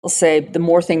say the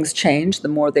more things change, the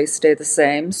more they stay the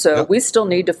same. So we still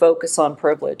need to focus on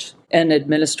privilege and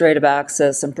administrative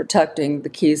access and protecting the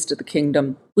keys to the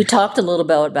kingdom. We talked a little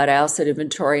bit about asset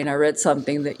inventory, and I read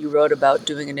something that you wrote about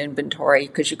doing an inventory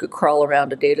because you could crawl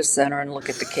around a data center and look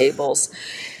at the cables.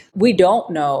 We don't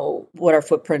know what our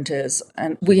footprint is,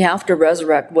 and we have to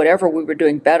resurrect whatever we were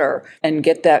doing better and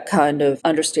get that kind of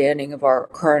understanding of our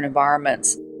current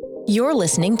environments. You're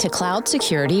listening to Cloud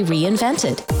Security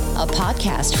Reinvented, a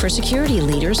podcast for security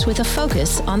leaders with a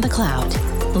focus on the cloud.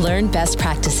 Learn best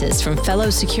practices from fellow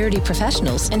security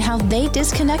professionals and how they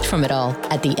disconnect from it all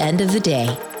at the end of the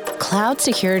day. Cloud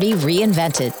Security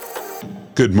Reinvented.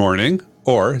 Good morning,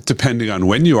 or depending on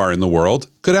when you are in the world,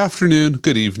 good afternoon,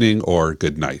 good evening, or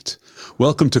good night.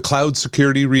 Welcome to Cloud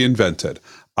Security Reinvented.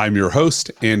 I'm your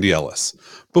host, Andy Ellis.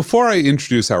 Before I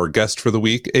introduce our guest for the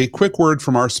week, a quick word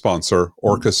from our sponsor,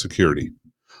 Orca Security.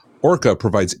 Orca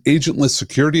provides agentless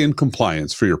security and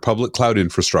compliance for your public cloud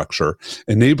infrastructure,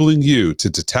 enabling you to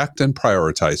detect and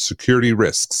prioritize security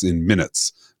risks in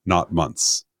minutes, not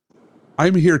months.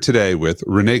 I'm here today with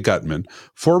Renee Gutman,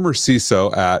 former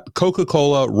CISO at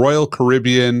Coca-Cola, Royal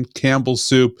Caribbean, Campbell's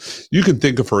Soup. You can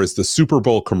think of her as the Super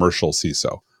Bowl commercial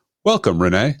CISO. Welcome,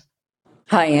 Renee.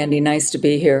 Hi, Andy. Nice to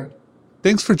be here.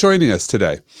 Thanks for joining us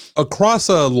today. Across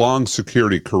a long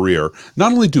security career,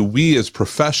 not only do we as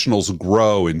professionals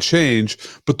grow and change,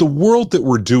 but the world that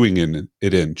we're doing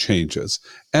it in changes.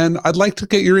 And I'd like to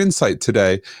get your insight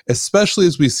today, especially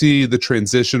as we see the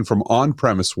transition from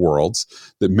on-premise worlds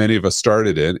that many of us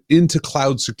started in into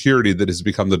cloud security that has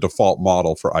become the default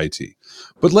model for IT.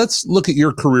 But let's look at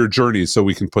your career journey so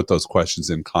we can put those questions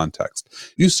in context.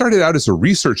 You started out as a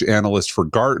research analyst for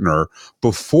Gartner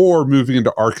before moving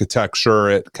into architecture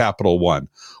at Capital One.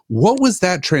 What was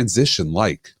that transition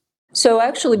like? So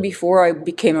actually, before I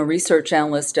became a research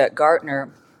analyst at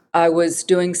Gartner, I was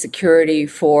doing security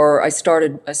I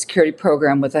started a security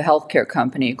program with a healthcare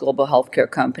company, a global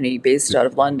healthcare company based out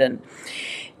of London.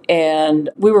 And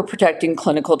we were protecting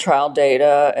clinical trial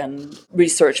data and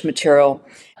research material.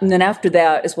 And then after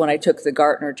that is when I took the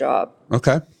Gartner job.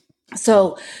 Okay.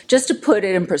 So just to put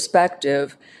it in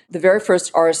perspective, the very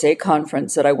first RSA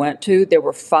conference that I went to, there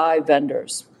were 5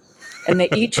 vendors. And they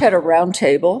each had a round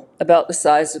table about the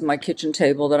size of my kitchen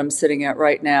table that I'm sitting at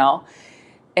right now.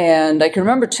 And I can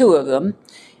remember 2 of them,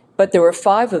 but there were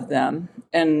 5 of them.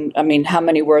 And I mean, how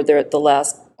many were there at the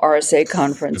last RSA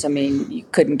conference? I mean, you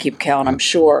couldn't keep count, I'm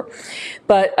sure.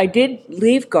 But I did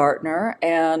leave Gartner,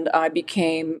 and I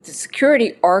became the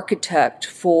security architect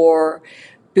for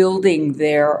building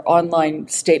their online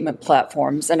statement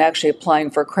platforms and actually applying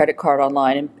for a credit card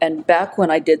online. And back when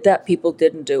I did that, people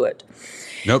didn't do it.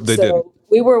 Nope, they didn't.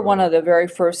 We were one of the very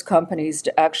first companies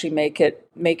to actually make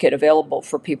it available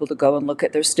for people to go and look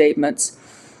at their statements.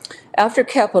 After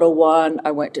Capital One,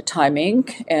 I went to Time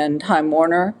Inc. and Time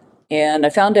Warner, and I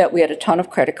found out we had a ton of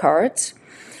credit cards,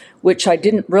 which I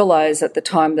didn't realize at the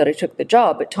time that I took the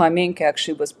job. But Time Inc.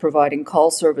 actually was providing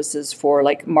call services for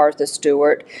like Martha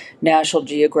Stewart, National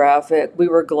Geographic. We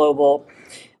were global.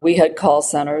 We had call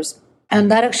centers. And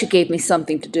that actually gave me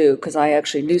something to do because I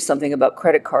actually knew something about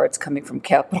credit cards coming from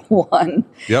Capital One.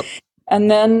 Yep. And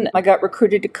then I got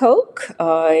recruited to Coke.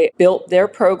 I built their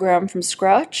program from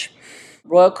scratch.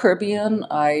 Royal Caribbean,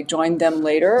 I joined them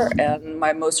later. And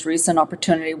my most recent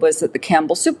opportunity was at the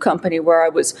Campbell's Soup Company, where I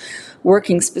was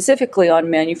working specifically on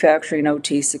manufacturing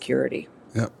OT security.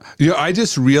 Yeah. I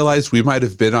just realized we might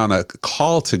have been on a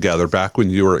call together back when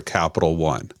you were at Capital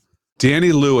One.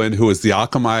 Danny Lewin, who was the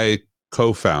Akamai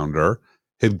co-founder,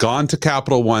 had gone to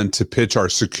Capital One to pitch our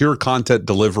secure content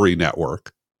delivery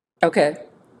network. Okay.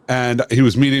 And he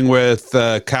was meeting with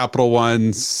Capital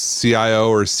One CIO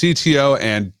or CTO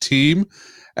and team,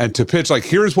 and to pitch like,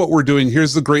 here's what we're doing.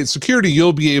 Here's the great security.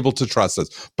 You'll be able to trust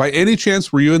us. By any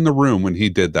chance, were you in the room when he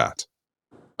did that?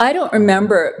 I don't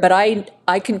remember, but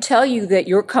I can tell you that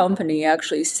your company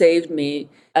actually saved me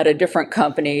at a different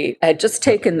company. I had just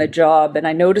taken the job, and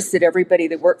I noticed that everybody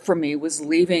that worked for me was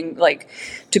leaving, like,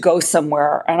 to go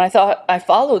somewhere. And I thought, I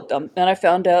followed them, and I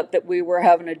found out that we were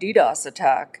having a DDoS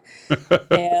attack.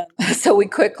 And so we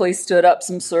quickly stood up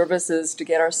some services to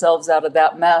get ourselves out of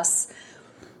that mess.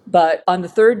 But on the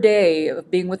 3rd day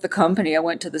of being with the company, I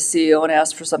went to the CEO and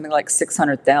asked for something like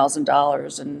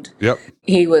 $600,000, and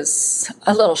he was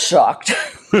a little shocked.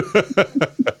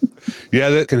 Yeah,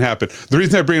 that can happen. The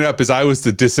reason I bring it up is I was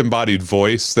the disembodied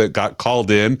voice that got called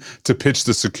in to pitch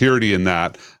the security in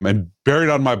that. And buried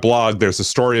on my blog, there's a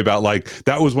story about like,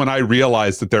 that was when I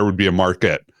realized that there would be a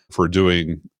market for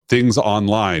doing things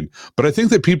online. But I think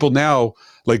that people now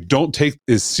like don't take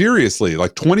as seriously.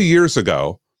 Like 20 years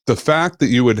ago, The fact that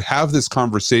you would have this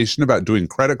conversation about doing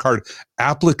credit card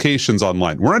applications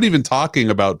online. We're not even talking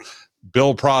about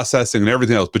bill processing and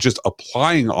everything else, but just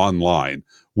applying online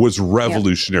was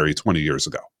revolutionary 20 years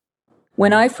ago.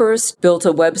 When I first built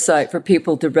a website for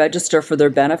people to register for their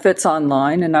benefits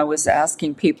online, and I was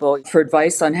asking people for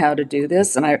advice on how to do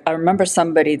this, and I remember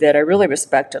somebody that I really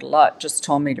respected a lot just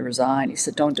told me to resign. He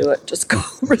said, don't do it, just go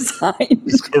resign.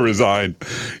 Just go resign.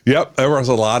 Yep, there was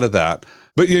a lot of that.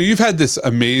 But you've had this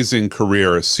amazing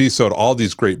career as CISO at all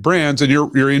these great brands, and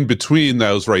you're in between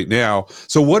those right now.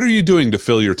 So what are you doing to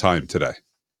fill your time today?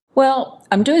 Well,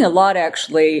 I'm doing a lot,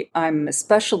 actually. I'm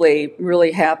especially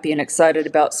really happy and excited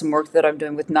about some work that I'm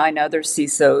doing with 9 other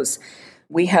CISOs.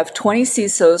 We have 20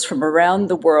 CISOs from around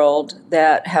the world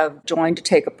that have joined to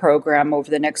take a program over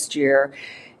the next year,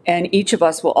 and each of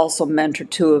us will also mentor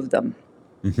 2 of them.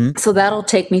 Mm-hmm. So that'll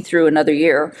take me through another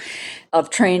year of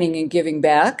training and giving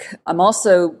back. I'm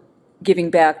also giving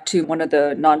back to one of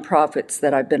the nonprofits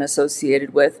that I've been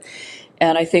associated with.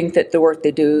 And I think that the work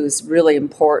they do is really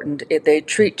important. They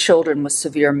treat children with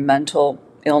severe mental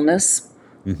illness.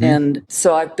 Mm-hmm. And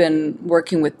so I've been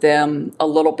working with them a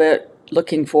little bit,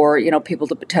 looking for, people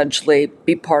to potentially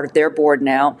be part of their board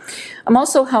now. I'm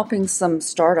also helping some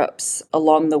startups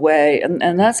along the way.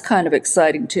 And that's kind of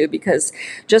exciting too, because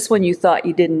just when you thought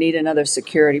you didn't need another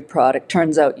security product,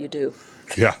 turns out you do.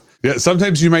 Yeah.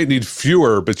 Sometimes you might need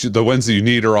fewer, but the ones that you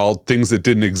need are all things that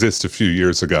didn't exist a few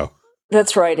years ago.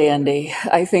 That's right, Andy.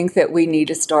 I think that we need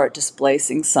to start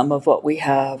displacing some of what we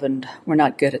have, and we're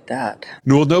not good at that.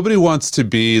 Well, nobody wants to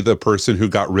be the person who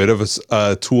got rid of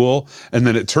a tool, and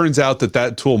then it turns out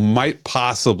that tool might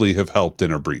possibly have helped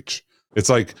in a breach. It's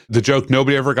like the joke,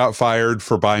 nobody ever got fired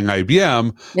for buying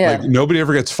IBM. Yeah. Like nobody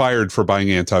ever gets fired for buying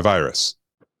antivirus.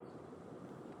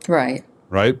 Right.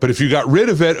 Right? But if you got rid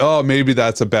of it, maybe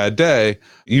that's a bad day,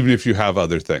 even if you have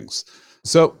other things.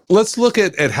 So let's look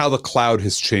at how the cloud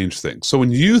has changed things. So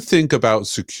when you think about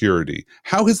security,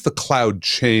 how has the cloud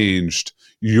changed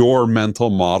your mental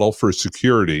model for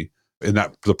security in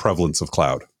the prevalence of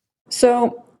cloud?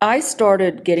 So I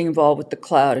started getting involved with the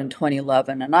cloud in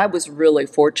 2011, and I was really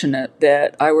fortunate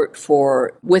that I worked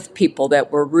with people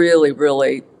that were really,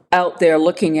 really out there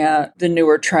looking at the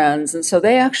newer trends. And so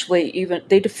they actually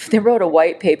they wrote a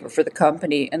white paper for the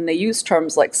company, and they used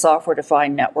terms like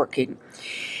software-defined networking.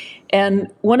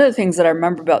 And one of the things that I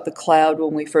remember about the cloud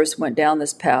when we first went down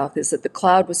this path is that the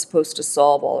cloud was supposed to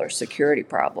solve all our security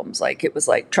problems. Like, it was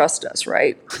like, trust us,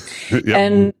 right? Yep.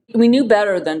 And we knew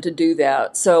better than to do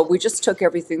that. So we just took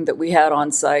everything that we had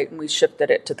on site and we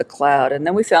shifted it to the cloud. And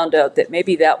then we found out that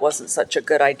maybe that wasn't such a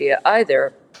good idea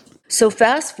either. So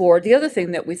fast forward, the other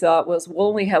thing that we thought was, we'll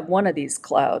only have one of these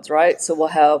clouds, right? So we'll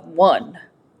have one.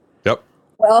 Yep.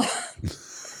 Well,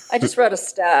 I just read a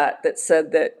stat that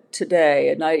said that today,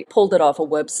 and I pulled it off a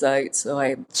website, so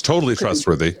it's totally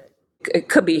trustworthy. It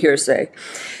could be hearsay,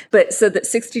 but it said that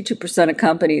 62% of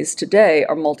companies today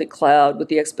are multi-cloud, with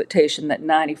the expectation that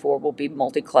 94% will be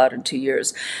multi-cloud in 2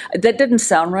 years. That didn't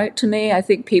sound right to me. I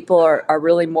think people are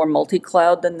really more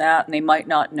multi-cloud than that, and they might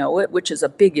not know it, which is a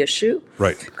big issue.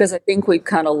 Right. Because I think we've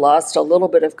kind of lost a little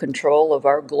bit of control of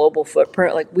our global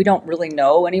footprint. Like, we don't really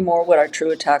know anymore what our true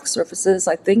attack surface is,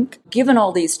 I think, given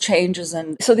all these changes.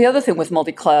 And so the other thing with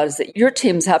multi-cloud is that your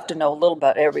teams have to know a little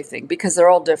about everything, because they're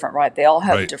all different, right? They all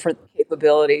have different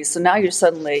capabilities. So now you're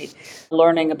suddenly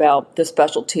learning about the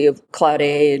specialty of Cloud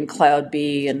A and Cloud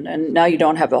B, and now you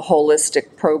don't have a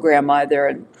holistic program either.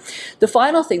 And the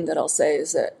final thing that I'll say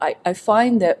is that I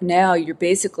find that now you're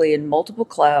basically in multiple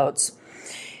clouds.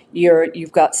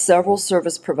 You've got several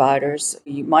service providers.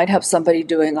 You might have somebody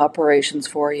doing operations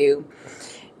for you.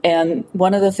 And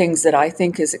one of the things that I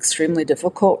think is extremely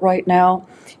difficult right now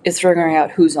is figuring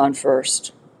out who's on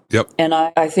first. Yep. And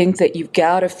I think that you've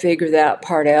got to figure that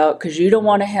part out, because you don't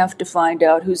want to have to find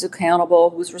out who's accountable,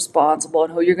 who's responsible,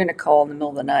 and who you're going to call in the middle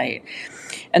of the night.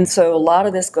 And so a lot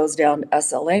of this goes down to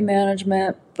SLA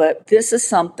management, but this is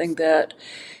something that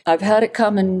I've had it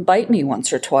come and bite me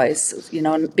once or twice,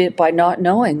 by not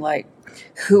knowing, like,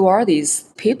 who are these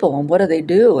people and what do they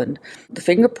do? And the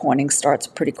finger pointing starts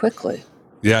pretty quickly.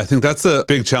 Yeah, I think that's a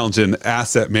big challenge in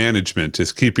asset management,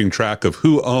 is keeping track of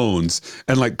who owns.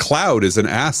 And like, cloud is an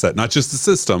asset, not just the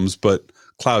systems, but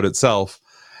cloud itself.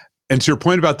 And to your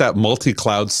point about that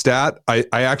multi-cloud stat, I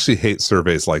actually hate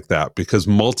surveys like that, because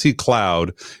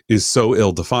multi-cloud is so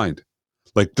ill-defined.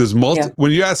 Like,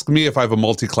 when you ask me if I have a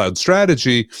multi-cloud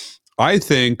strategy, I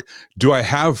think, do I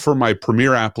have for my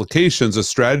premier applications a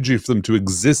strategy for them to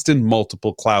exist in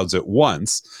multiple clouds at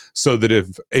once so that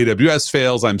if AWS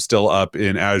fails, I'm still up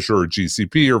in Azure or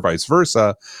GCP or vice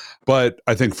versa? But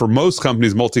I think for most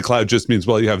companies, multi-cloud just means,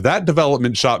 well, you have that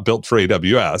development shop built for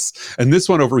AWS, and this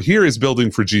one over here is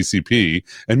building for GCP.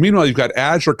 And meanwhile, you've got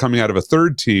Azure coming out of a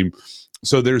third team.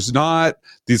 So there's not,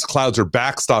 these clouds are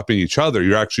backstopping each other.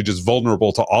 You're actually just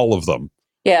vulnerable to all of them.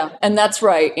 Yeah, and that's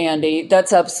right, Andy.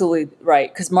 That's absolutely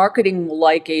right. Because marketing will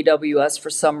like AWS for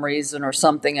some reason or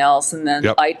something else, and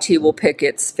then IT will pick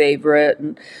its favorite,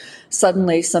 and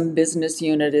suddenly some business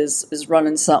unit is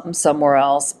running something somewhere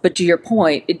else. But to your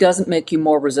point, it doesn't make you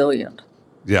more resilient.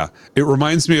 Yeah, it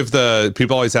reminds me of the,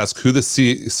 people always ask who the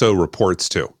CISO reports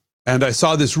to. And I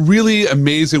saw this really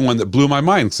amazing one that blew my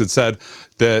mind because it said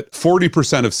that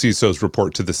 40% of CISOs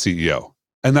report to the CEO.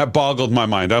 And that boggled my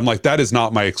mind. I'm like, that is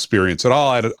not my experience at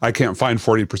all. I can't find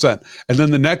 40%. And then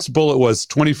the next bullet was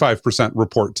 25%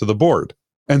 report to the board.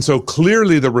 And so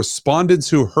clearly the respondents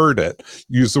who heard it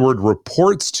used the word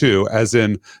reports to as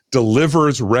in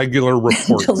delivers regular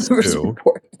reports to.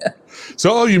 Report, yeah.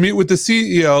 So, you meet with the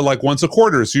CEO like once a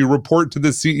quarter, so you report to the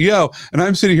CEO. And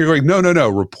I'm sitting here going, no.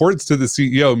 Reports to the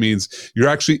CEO means you're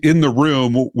actually in the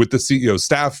room with the CEO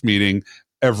staff meeting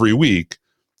every week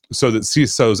so that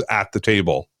CISO's at the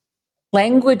table.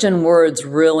 Language and words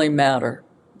really matter.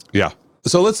 Yeah.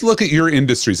 So let's look at your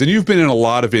industries. And you've been in a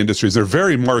lot of industries. They're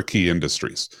very marquee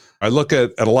industries. I look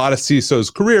at a lot of CISO's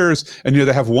careers, and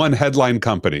they have one headline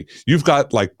company. You've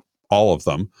got like all of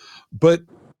them. But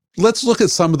let's look at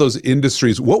some of those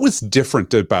industries. What was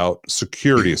different about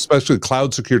security, especially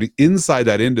cloud security inside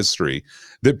that industry,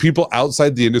 that people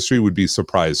outside the industry would be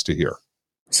surprised to hear?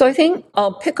 So I think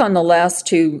I'll pick on the last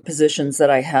two positions that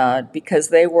I had because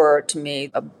they were, to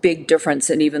me, a big difference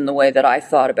in even the way that I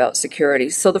thought about security.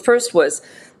 So the first was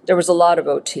there was a lot of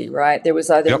OT, right? There was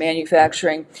either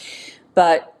manufacturing,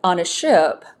 but on a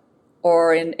ship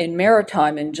or in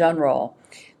maritime in general,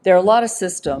 there are a lot of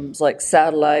systems like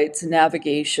satellites,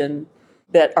 navigation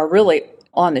that are really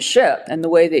on the ship, and the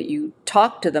way that you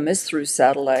talk to them is through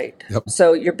satellite.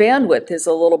 So your bandwidth is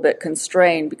a little bit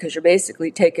constrained because you're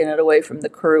basically taking it away from the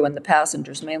crew and the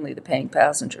passengers, mainly the paying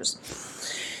passengers.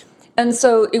 And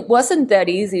so it wasn't that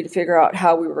easy to figure out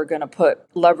how we were going to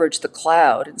leverage the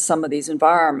cloud in some of these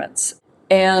environments.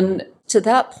 And to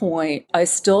that point, I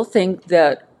still think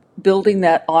that building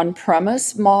that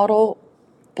on-premise model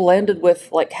blended with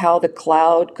like how the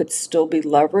cloud could still be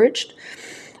leveraged,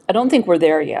 I don't think we're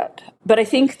there yet. But I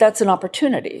think that's an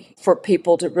opportunity for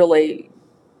people to really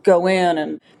go in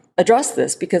and address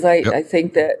this because I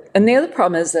think that, and the other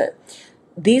problem is that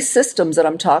these systems that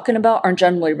I'm talking about aren't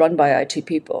generally run by IT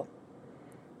people.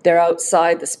 They're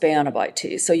outside the span of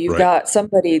IT. So you've got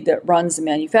somebody that runs the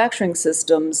manufacturing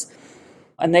systems,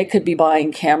 and they could be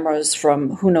buying cameras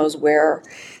from who knows where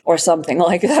or something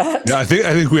like that. Yeah, I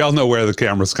think we all know where the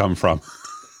cameras come from.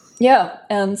 Yeah,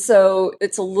 and so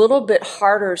it's a little bit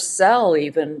harder sell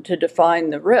even to define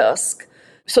the risk.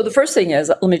 So the first thing is,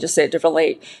 let me just say it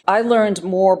differently. I learned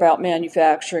more about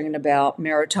manufacturing and about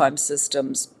maritime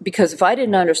systems because if I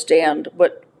didn't understand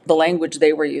what the language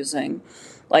they were using,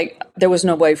 like there was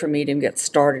no way for me to get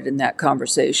started in that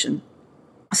conversation.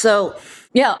 So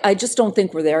yeah, I just don't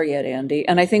think we're there yet, Andy.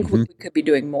 And I think we could be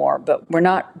doing more, but we're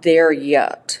not there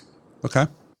yet. Okay.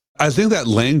 I think that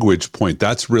language point,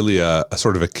 that's really a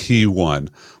sort of a key one,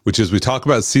 which is we talk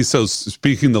about CISOs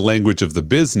speaking the language of the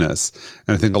business.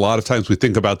 And I think a lot of times we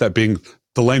think about that being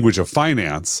the language of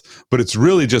finance, but it's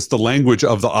really just the language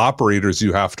of the operators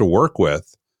you have to work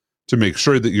with to make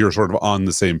sure that you're sort of on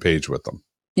the same page with them.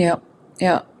 Yeah.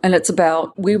 Yeah. And it's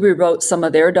about, we rewrote some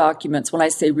of their documents. When I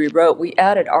say rewrote, we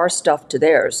added our stuff to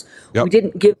theirs. We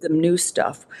didn't give them new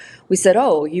stuff. We said,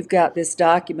 oh, you've got this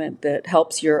document that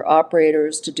helps your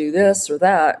operators to do this or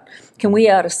that. Can we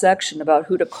add a section about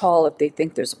who to call if they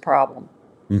think there's a problem?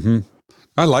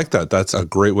 I like that. That's a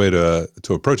great way to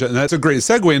approach it. And that's a great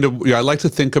segue into, I like to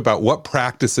think about what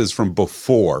practices from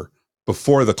before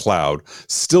the cloud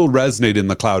still resonate in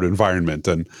the cloud environment.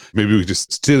 And maybe we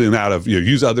just stealing that of,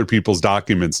 use other people's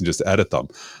documents and just edit them.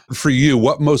 For you,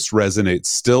 what most resonates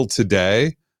still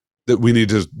today that we need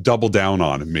to double down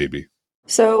on maybe?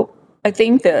 So I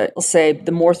think that, I'll say,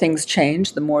 the more things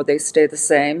change, the more they stay the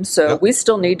same. So we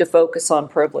still need to focus on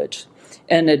privilege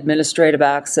and administrative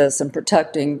access and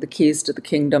protecting the keys to the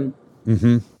kingdom.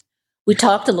 We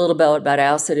talked a little bit about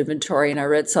asset inventory, and I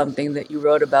read something that you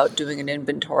wrote about doing an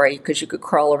inventory because you could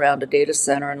crawl around a data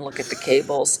center and look at the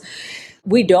cables.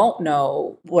 We don't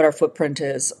know what our footprint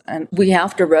is, and we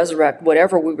have to resurrect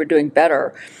whatever we were doing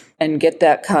better and get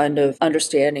that kind of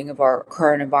understanding of our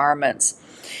current environments.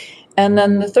 And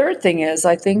then the third thing is,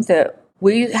 I think that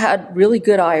we had really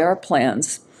good IR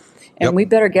plans. And Yep. we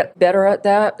better get better at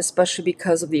that, especially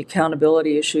because of the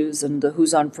accountability issues and the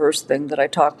who's on first thing that I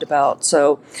talked about.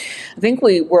 So I think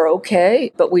we were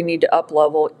okay, but we need to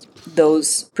up-level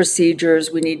those procedures.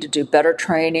 We need to do better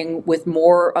training with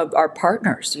more of our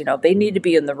partners. They need to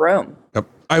be in the room. Yep.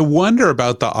 I wonder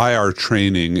about the IR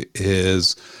training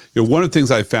is, one of the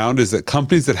things I found is that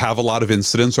companies that have a lot of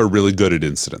incidents are really good at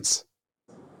incidents.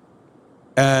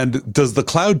 And does the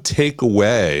cloud take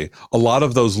away a lot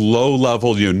of those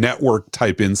low-level, network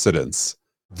type incidents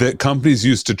that companies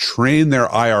used to train their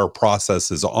IR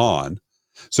processes on?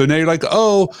 So now you're like,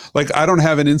 I don't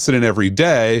have an incident every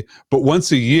day, but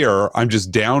once a year, I'm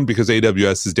just down because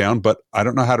AWS is down, but I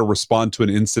don't know how to respond to an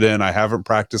incident. I haven't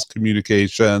practiced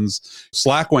communications.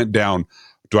 Slack went down.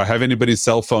 Do I have anybody's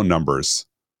cell phone numbers?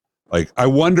 I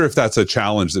wonder if that's a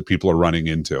challenge that people are running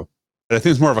into. I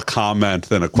think it's more of a comment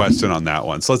than a question on that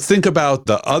one. So let's think about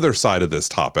the other side of this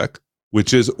topic,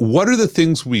 which is what are the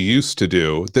things we used to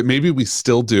do that maybe we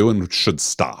still do and should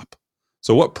stop?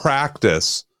 So what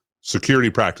security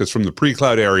practice from the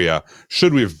pre-cloud area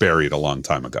should we have buried a long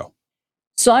time ago?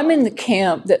 So I'm in the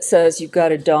camp that says you've got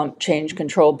to dump change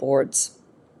control boards.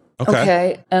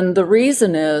 Okay. And the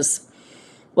reason is,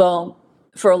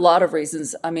 for a lot of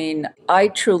reasons. I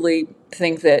truly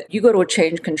think that you go to a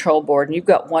change control board and you've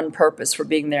got one purpose for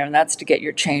being there, and that's to get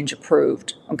your change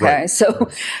approved. Okay. Right. So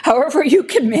however you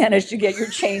can manage to get your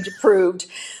change approved,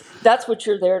 that's what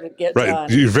you're there to get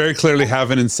done. You very clearly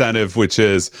have an incentive, which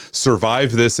is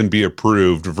survive this and be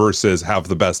approved versus have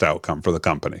the best outcome for the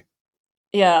company.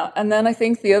 Yeah. And then I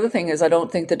think the other thing is I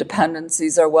don't think the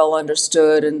dependencies are well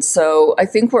understood. And so I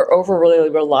think we're overly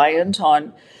reliant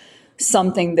on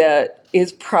something that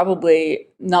is probably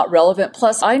not relevant.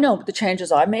 Plus, I know the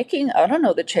changes I'm making. I don't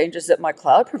know the changes that my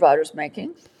cloud provider's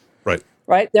making.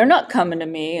 Right? They're not coming to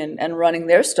me and running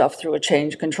their stuff through a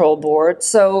change control board.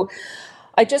 So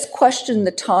I just question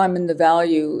the time and the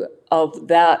value of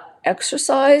that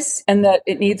exercise and that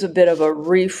it needs a bit of a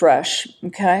refresh.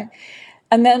 Okay.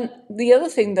 And then the other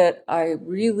thing that I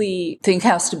really think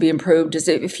has to be improved is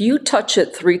if you touch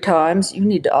it 3 times, you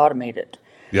need to automate it.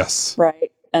 Yes.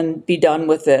 Right. And be done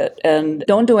with it. And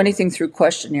don't do anything through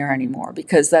questionnaire anymore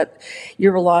because that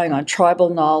you're relying on tribal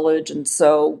knowledge. And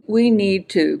so we need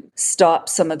to stop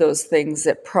some of those things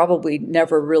that probably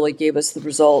never really gave us the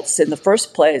results in the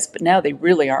first place, but now they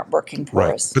really aren't working for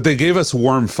us. But they gave us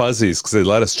warm fuzzies because they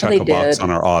let us check a box on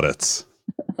our audits.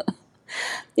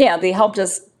 Yeah, they helped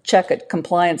us check a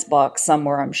compliance box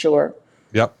somewhere, I'm sure.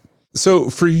 Yep. So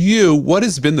for you, what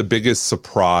has been the biggest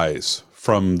surprise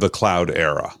from the cloud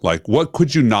era? What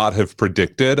could you not have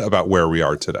predicted about where we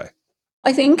are today?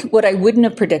 I think what I wouldn't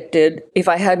have predicted if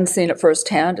I hadn't seen it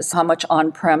firsthand is how much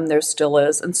on-prem there still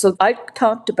is. And so I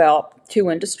talked about 2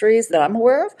 industries that I'm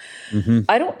aware of. Mm-hmm.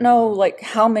 I don't know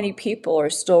how many people are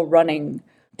still running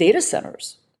data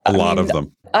centers. A lot of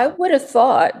them. I would have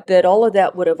thought that all of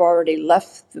that would have already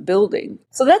left the building.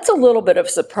 So that's a little bit of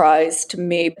surprise to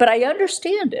me, but I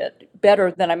understand it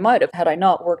better than I might have had I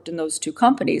not worked in those 2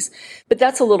 companies. But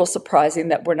that's a little surprising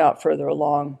that we're not further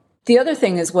along. The other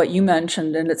thing is what you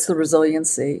mentioned, and it's the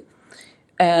resiliency.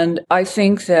 And I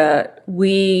think that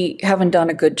we haven't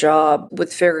done a good job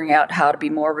with figuring out how to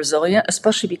be more resilient,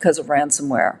 especially because of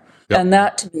ransomware. Yep. And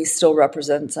that to me still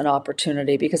represents an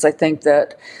opportunity because I think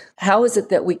that how is it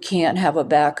that we can't have a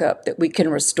backup that we can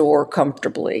restore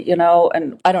comfortably,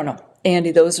 And I don't know.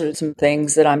 Andy, those are some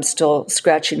things that I'm still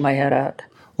scratching my head at.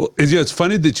 Well, it's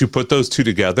funny that you put those 2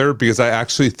 together because I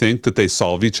actually think that they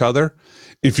solve each other.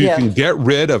 If you can get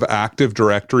rid of Active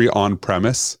Directory on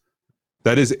premise,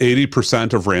 that is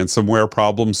 80% of ransomware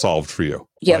problem solved for you.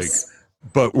 Yes.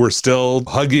 But we're still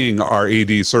hugging our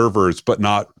AD servers, but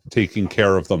not taking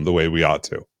care of them the way we ought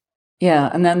to. Yeah.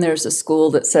 And then there's a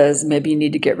school that says maybe you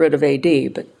need to get rid of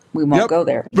AD, but we won't go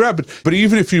there. Yeah, but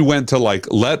even if you went to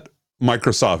let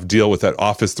Microsoft deal with that,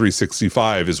 Office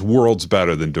 365 is worlds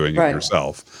better than doing it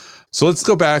yourself. So let's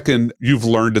go back, and you've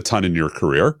learned a ton in your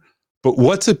career. But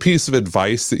what's a piece of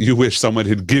advice that you wish someone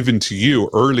had given to you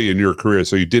early in your career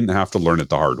so you didn't have to learn it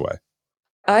the hard way?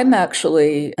 I'm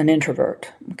actually an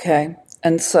introvert, okay?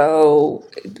 And so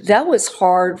that was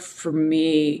hard for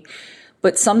me.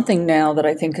 But something now that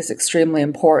I think is extremely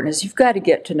important is you've got to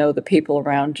get to know the people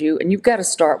around you, and you've got to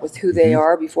start with who they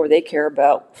are before they care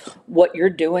about what you're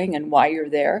doing and why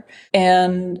you're there.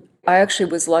 And I actually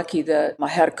was lucky that I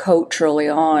had a coach early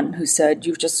on who said,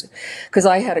 because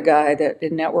I had a guy that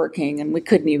in networking and we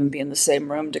couldn't even be in the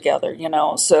same room together,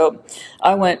 So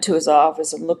I went to his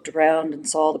office and looked around and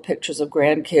saw the pictures of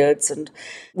grandkids, and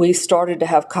we started to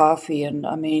have coffee. And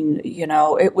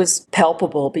it was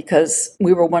palpable because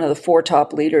we were one of the 4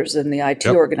 top leaders in the IT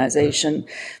organization.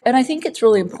 And I think it's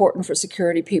really important for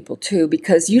security people too,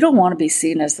 because you don't want to be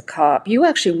seen as the cop. You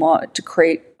actually want to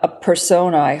create a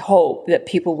persona, I hope, that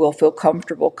people will feel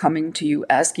comfortable coming to you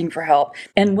asking for help.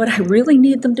 And what I really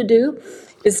need them to do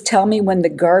is tell me when the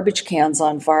garbage can's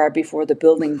on fire before the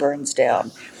building burns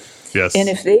down. Yes. And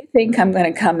if they think I'm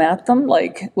going to come at them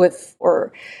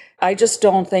I just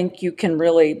don't think you can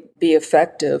really be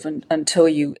effective until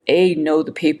you, A, know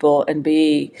the people, and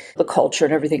B, the culture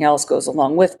and everything else goes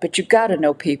along with. But you've got to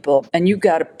know people, and you've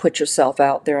got to put yourself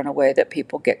out there in a way that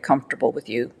people get comfortable with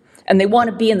you. And they want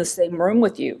to be in the same room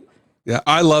with you. Yeah,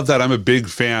 I love that. I'm a big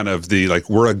fan of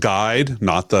we're a guide,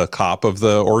 not the cop of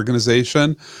the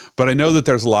organization. But I know that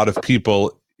there's a lot of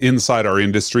people inside our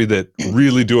industry that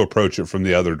really do approach it from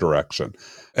the other direction.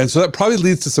 And so that probably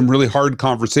leads to some really hard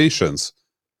conversations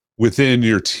within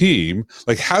your team.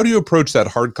 Like, how do you approach that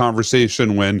hard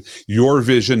conversation when your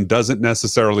vision doesn't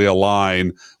necessarily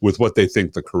align with what they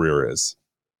think the career is?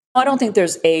 I don't think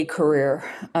there's a career.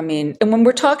 And when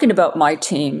we're talking about my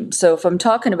team, so if I'm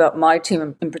talking about my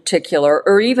team in particular,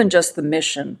 or even just the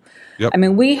mission,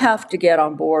 we have to get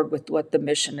on board with what the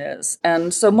mission is.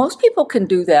 And so most people can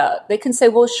do that. They can say,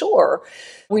 well, sure,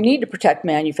 we need to protect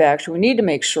manufacturing. We need to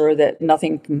make sure that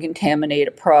nothing can contaminate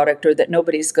a product or that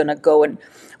nobody's going to go and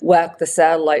whack the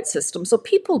satellite system. So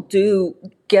people do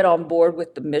get on board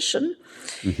with the mission.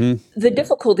 Mm-hmm. The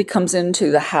difficulty comes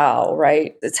into the how,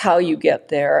 right? It's how you get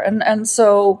there. And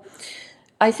so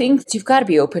I think you've got to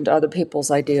be open to other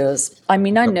people's ideas. I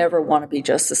never want to be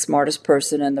just the smartest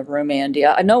person in the room, Andy.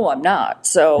 I know I'm not.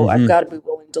 So I've got to be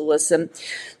willing to listen.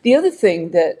 The other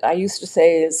thing that I used to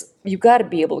say is you've got to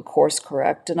be able to course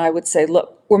correct. And I would say,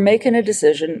 look, we're making a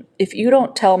decision. If you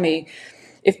don't tell me,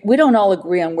 if we don't all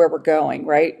agree on where we're going,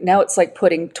 right? Now it's like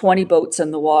putting 20 boats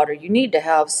in the water. You need to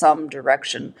have some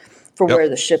direction for where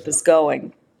the ship is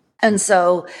going. And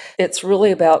so it's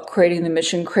really about creating the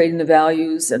mission, creating the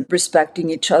values, and respecting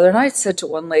each other. And I said to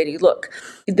one lady, look,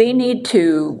 they need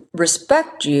to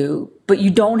respect you, but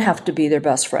you don't have to be their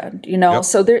best friend,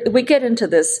 So we get into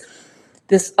this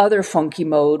other funky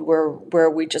mode where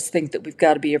we just think that we've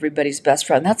got to be everybody's best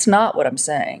friend. That's not what I'm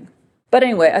saying. But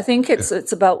anyway, I think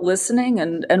it's about listening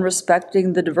and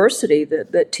respecting the diversity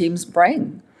that teams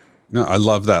bring. No, I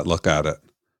love that look at it.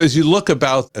 As you look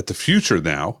about at the future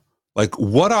now, like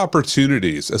what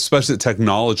opportunities, especially that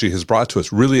technology has brought to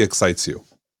us, really excites you?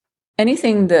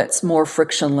 Anything that's more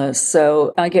frictionless.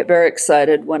 So I get very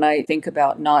excited when I think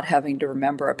about not having to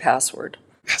remember a password.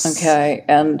 Yes. Okay.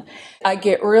 And I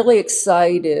get really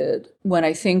excited when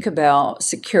I think about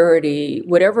security,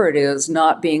 whatever it is,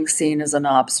 not being seen as an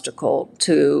obstacle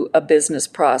to a business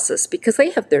process because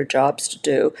they have their jobs to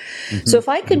do. Mm-hmm. So if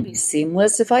I can be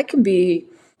seamless, if I can be,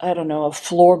 I don't know, a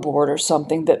floorboard or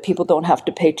something that people don't have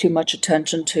to pay too much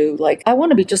attention to. Like, I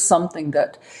want to be just something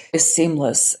that is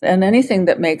seamless. And anything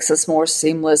that makes us more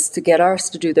seamless to get ours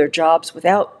to do their jobs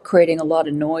without creating a lot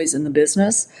of noise in the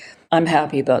business, I'm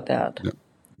happy about that. Yeah.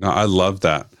 No, I love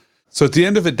that. So at the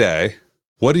end of the day,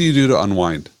 what do you do to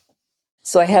unwind?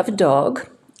 So I have a dog,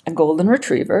 a golden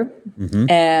retriever,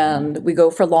 and we go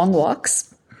for long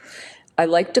walks. I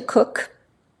like to cook.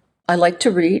 I like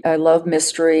to read. I love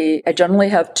mystery. I generally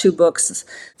have 2 books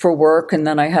for work, and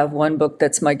then I have 1 book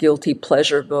that's my guilty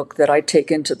pleasure book that I take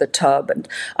into the tub. And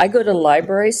I go to the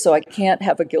library, so I can't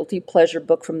have a guilty pleasure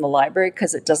book from the library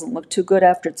because it doesn't look too good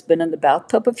after it's been in the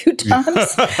bathtub a few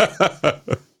times.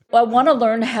 Well, I want to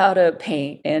learn how to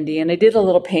paint, Andy, and I did a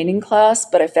little painting class,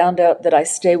 but I found out that I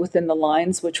stay within the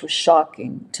lines, which was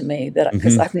shocking to me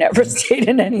because I've never stayed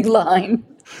in any line.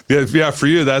 Yeah, for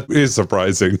you, that is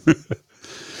surprising.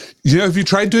 Have you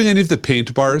tried doing any of the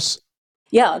paint bars?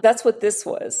 Yeah, that's what this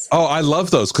was. Oh, I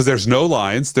love those because there's no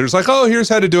lines. There's like, oh, here's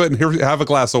how to do it, and here, have a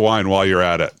glass of wine while you're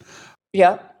at it.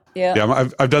 Yeah. Yeah,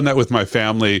 I've done that with my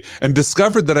family and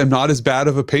discovered that I'm not as bad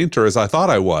of a painter as I thought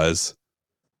I was.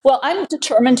 Well, I'm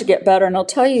determined to get better, and I'll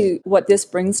tell you what this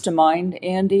brings to mind,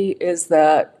 Andy, is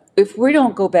that if we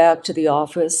don't go back to the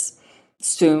office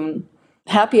soon,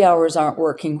 happy hours aren't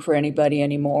working for anybody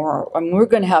anymore. We're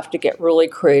going to have to get really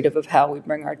creative of how we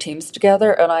bring our teams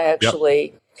together, and I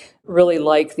actually really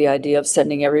like the idea of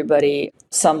sending everybody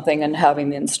something and having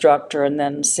the instructor and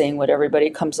then seeing what everybody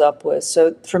comes up with.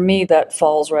 So for me, that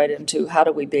falls right into how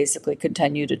do we basically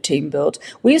continue to team build.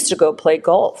 We used to go play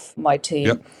golf, my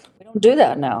team. We don't do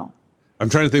that now. I'm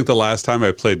trying to think the last time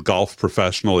I played golf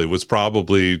professionally was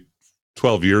probably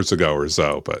 12 years ago or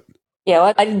so, but.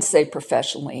 Yeah, I didn't say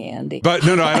professionally, Andy. But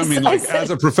no, I don't mean like as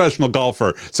a professional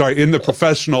golfer. Sorry, in the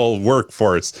professional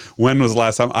workforce. When was the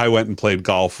last time I went and played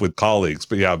golf with colleagues?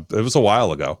 But yeah, it was a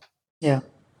while ago. Yeah.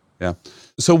 Yeah.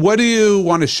 So what do you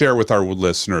want to share with our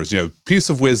listeners? Piece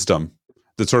of wisdom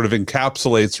that sort of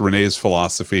encapsulates Renee's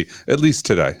philosophy, at least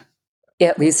today. Yeah,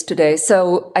 at least today.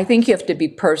 So I think you have to be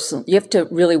personal. You have to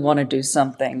really want to do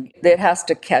something. It has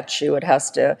to catch you. It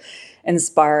has to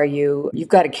inspire you. You've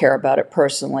got to care about it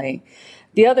personally.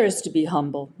 The other is to be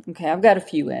humble. Okay, I've got a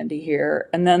few, Andy, here.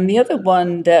 And then the other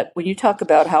one that when you talk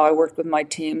about how I worked with my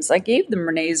teams, I gave them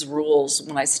Renee's rules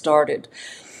when I started.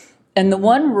 And the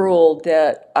one rule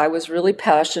that I was really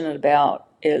passionate about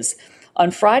is on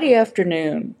Friday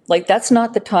afternoon, like that's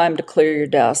not the time to clear your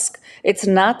desk. It's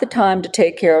not the time to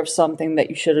take care of something that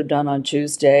you should have done on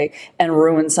Tuesday and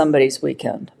ruin somebody's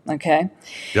weekend, okay?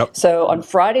 Yep. So on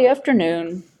Friday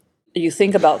afternoon, you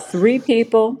think about 3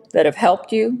 people that have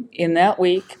helped you in that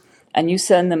week, and you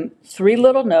send them 3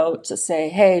 little notes to say,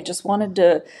 hey, just wanted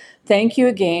to thank you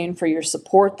again for your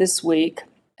support this week.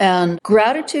 And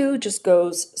gratitude just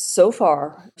goes so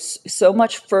far, so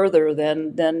much further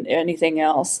than anything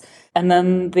else. And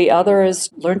then the other is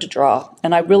learn to draw.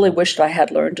 And I really wished I had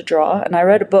learned to draw. And I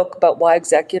read a book about why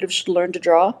executives should learn to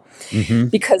draw,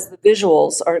 because the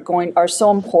visuals are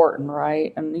so important,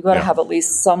 right? And you've got to have at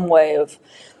least some way of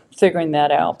figuring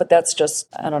that out. But that's just,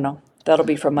 I don't know. That'll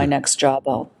be for my next job.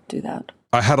 I'll do that.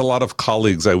 I had a lot of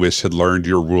colleagues I wish had learned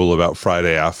your rule about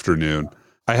Friday afternoon.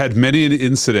 I had many an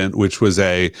incident which was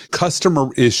a customer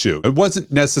issue. It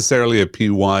wasn't necessarily a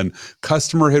P1.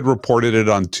 Customer had reported it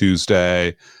on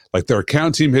Tuesday. Like their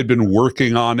account team had been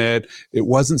working on it. It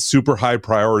wasn't super high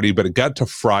priority, but it got to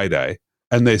Friday.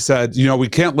 And they said, we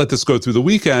can't let this go through the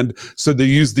weekend. So they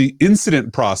used the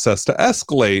incident process to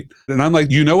escalate. And I'm like,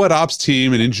 what ops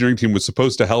team and engineering team was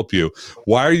supposed to help you?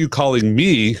 Why are you calling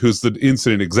me, who's the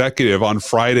incident executive, on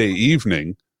Friday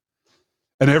evening?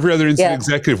 And every other incident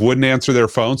executive wouldn't answer their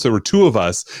phone. So there were 2 of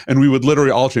us, and we would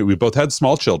literally alternate. We both had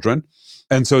small children.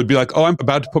 And so it'd be like, I'm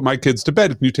about to put my kids to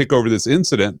bed. Can you take over this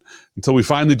incident? Until we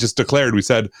finally just declared, we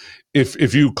said,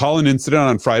 if you call an incident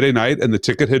on Friday night and the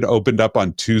ticket had opened up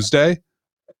on Tuesday,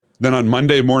 then on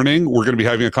Monday morning, we're going to be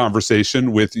having a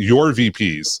conversation with your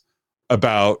VPs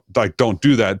about, like, don't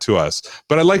do that to us.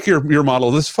 But I like your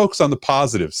model. Let's focus on the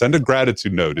positive. Send a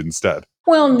gratitude note instead.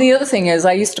 Well, and the other thing is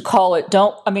I used to call it,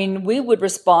 we would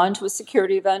respond to a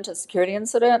security event, a security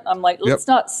incident. I'm like, let's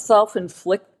not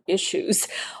self-inflict issues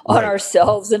on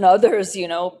ourselves and others,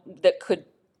 that could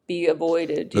be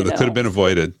avoided. That could have been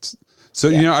avoided. So,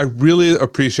 I really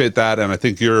appreciate that. And I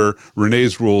think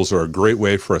Renee's rules are a great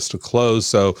way for us to close.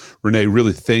 So, Renee,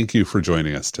 really thank you for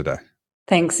joining us today.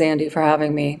 Thanks, Andy, for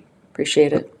having me.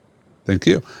 Appreciate it. Thank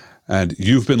you. And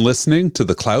you've been listening to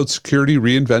the Cloud Security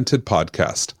Reinvented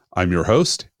podcast. I'm your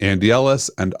host, Andy Ellis,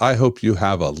 and I hope you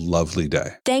have a lovely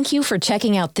day. Thank you for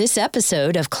checking out this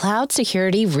episode of Cloud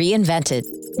Security Reinvented,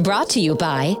 brought to you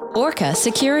by Orca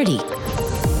Security.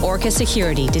 Orca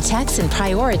Security detects and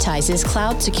prioritizes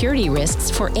cloud security risks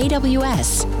for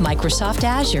AWS, Microsoft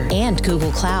Azure, and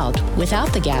Google Cloud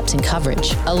without the gaps in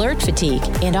coverage, alert fatigue,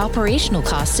 and operational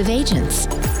costs of agents.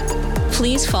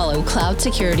 Please follow Cloud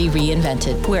Security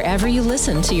Reinvented wherever you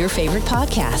listen to your favorite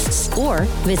podcasts, or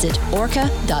visit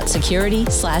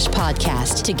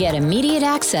orca.security/podcast to get immediate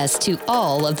access to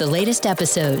all of the latest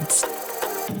episodes.